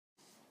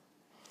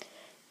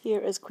Here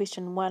is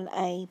question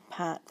 1A,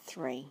 part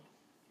 3.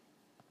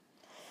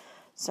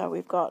 So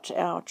we've got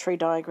our tree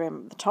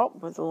diagram at the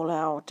top with all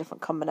our different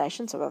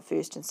combinations of our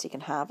first and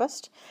second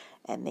harvest,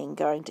 and then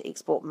going to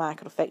export,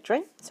 market or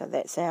factory. So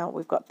that's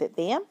we've got that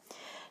there.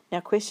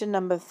 Now question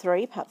number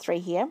 3, part 3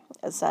 here,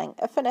 is saying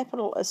if an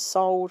apple is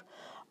sold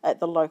at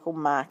the local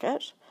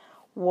market,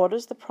 what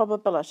is the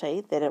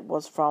probability that it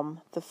was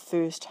from the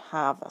first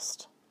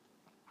harvest?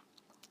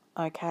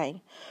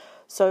 Okay,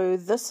 so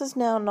this is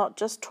now not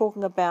just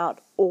talking about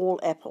all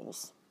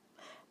apples.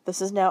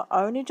 This is now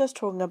only just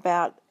talking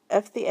about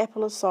if the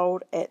apple is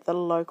sold at the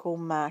local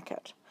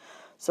market.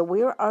 So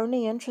we're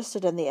only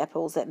interested in the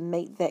apples that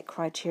meet that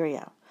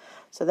criteria.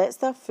 So that's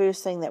the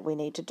first thing that we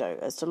need to do,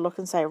 is to look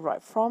and say,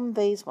 right, from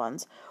these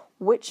ones,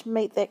 which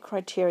meet that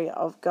criteria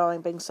of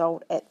being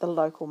sold at the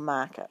local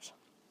market.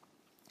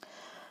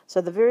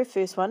 So the very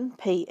first one,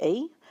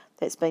 PE,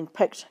 that's being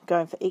picked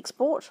going for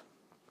export,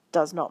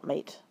 does not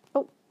meet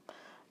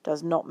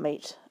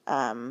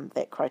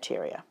that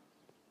criteria.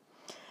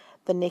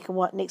 The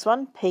next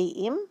one,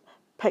 PM,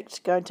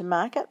 picked going to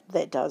market,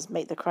 that does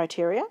meet the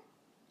criteria.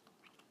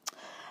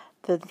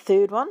 The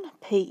third one,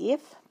 PF,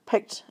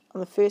 picked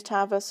on the first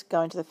harvest,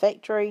 going to the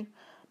factory,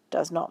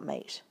 does not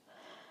meet.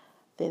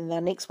 Then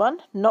the next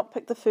one, not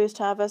picked the first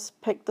harvest,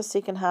 picked the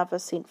second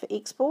harvest, sent for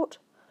export,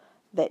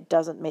 that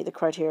doesn't meet the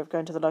criteria of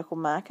going to the local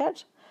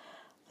market.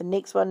 The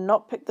next one,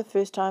 not picked the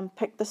first time,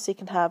 picked the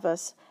second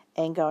harvest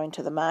and going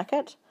to the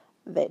market,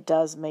 that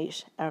does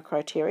meet our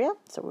criteria,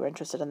 so we're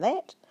interested in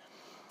that.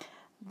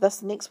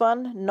 This next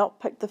one, not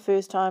picked the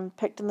first time,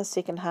 picked in the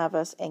second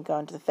harvest and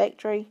going to the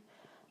factory,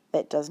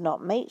 that does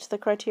not meet the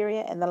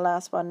criteria. And the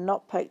last one,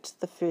 not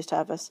picked the first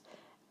harvest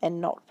and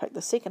not picked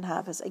the second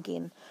harvest,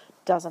 again,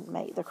 doesn't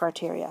meet the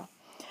criteria.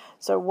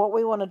 So what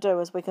we want to do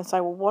is we can say,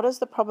 well, what is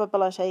the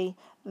probability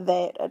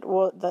that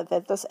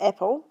that this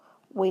apple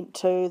went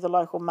to the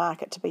local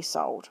market to be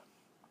sold?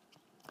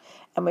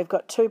 And we've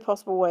got two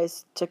possible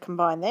ways to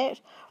combine that.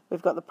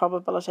 We've got the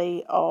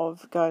probability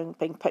of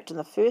being picked in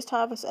the first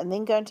harvest and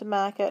then going to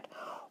market,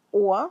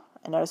 or,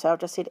 and notice how I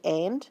just said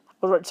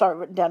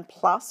written down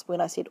plus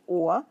when I said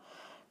or,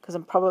 because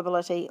in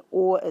probability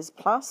or is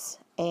plus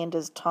and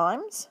is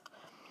times.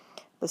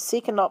 The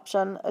second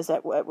option is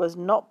that it was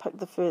not picked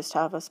the first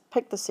harvest,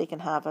 picked the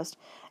second harvest,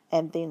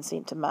 and then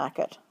sent to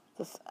market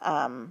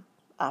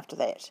after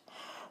that.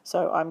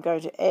 So I'm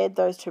going to add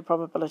those two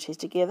probabilities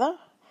together,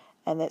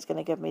 and that's going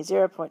to give me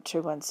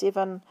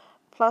 0.217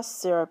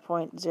 plus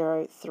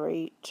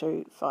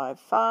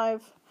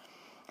 0.03255,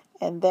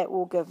 and that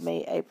will give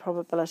me a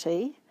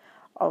probability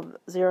of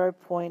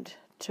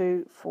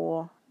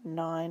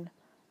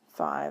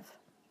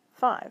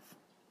 0.24955.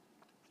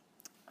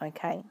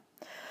 Okay,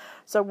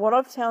 so what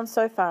I've found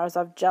so far is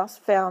I've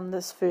just found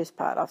this first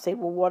part. I've said,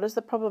 well, what is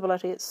the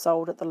probability it's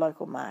sold at the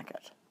local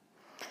market?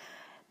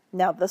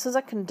 Now, this is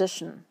a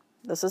condition.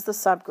 This is the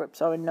subgroup,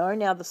 so I know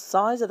now the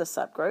size of the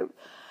subgroup,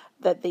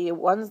 that the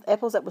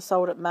apples that were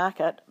sold at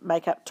market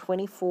make up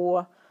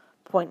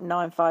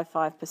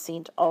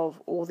 24.955%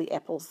 of all the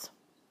apples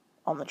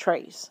on the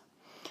trees.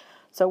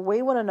 So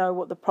we want to know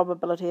what the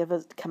probability of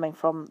it coming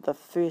from the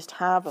first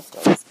harvest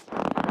is.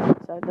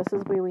 So this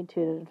is where we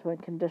turn it into a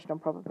conditional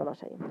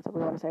probability. So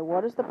we want to say,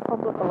 what is the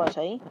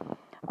probability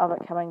of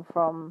it coming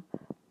from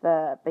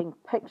being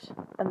picked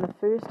in the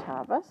first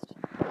harvest,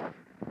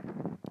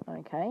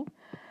 okay,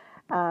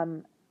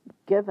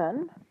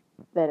 given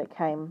that it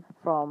came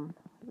from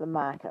the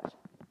market.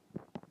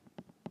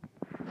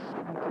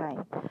 Okay,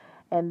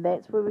 and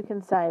that's where we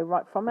can say,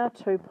 right, from our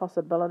two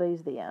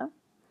possibilities there,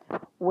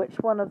 which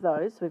one of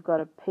those, we've got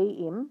a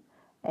PM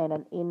and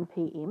an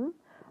NPM,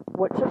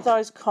 which of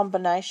those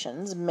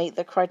combinations meet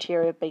the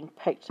criteria of being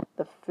picked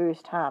the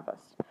first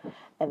harvest?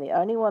 And the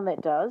only one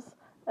that does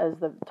is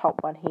the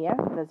top one here,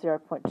 the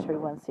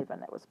 0.217.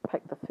 That was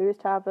picked the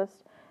first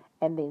harvest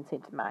and then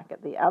sent to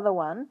market. The other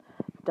one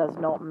does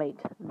not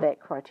meet that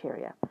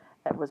criteria.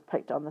 It was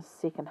picked on the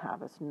second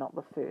harvest, not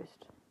the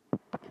first.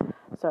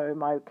 So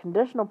my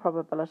conditional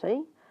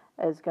probability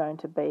is going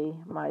to be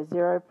my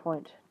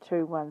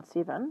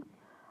 0.217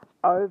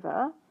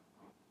 over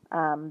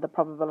the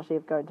probability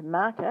of going to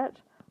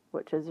market,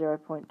 which is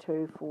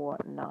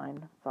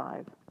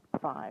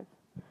 0.24955.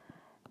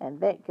 And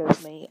that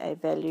gives me a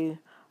value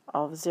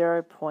of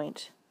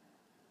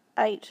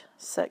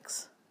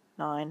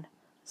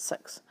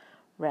 0.8696,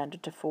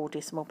 rounded to 4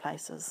 decimal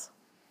places.